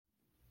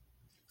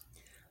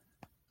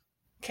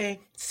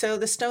Okay, so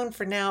the stone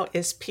for now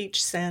is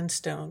peach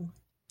sandstone.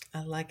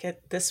 I like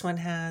it. This one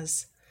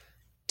has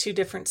two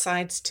different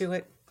sides to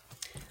it.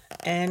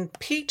 And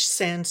peach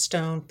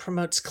sandstone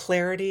promotes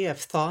clarity of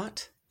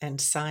thought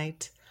and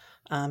sight.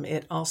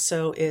 It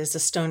also is a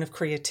stone of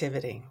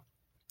creativity.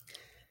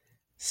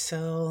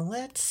 So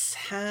let's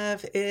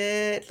have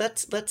it.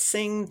 Let's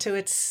sing to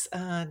its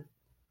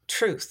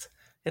truth.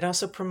 It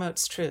also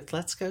promotes truth.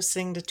 Let's go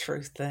sing to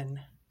truth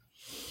then.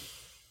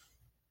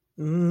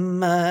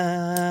 Maya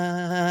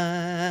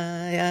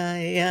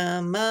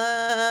mana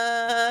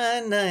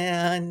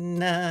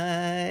nana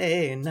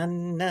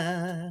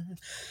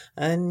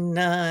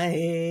anai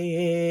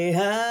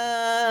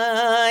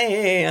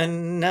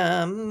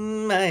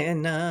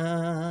anamayana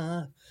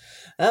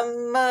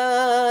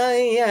amayanaya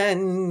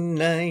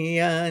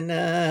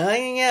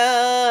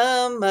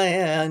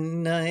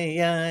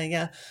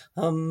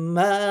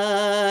amaye.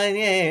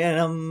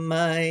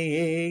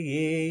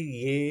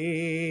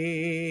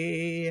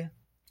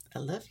 I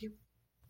love you.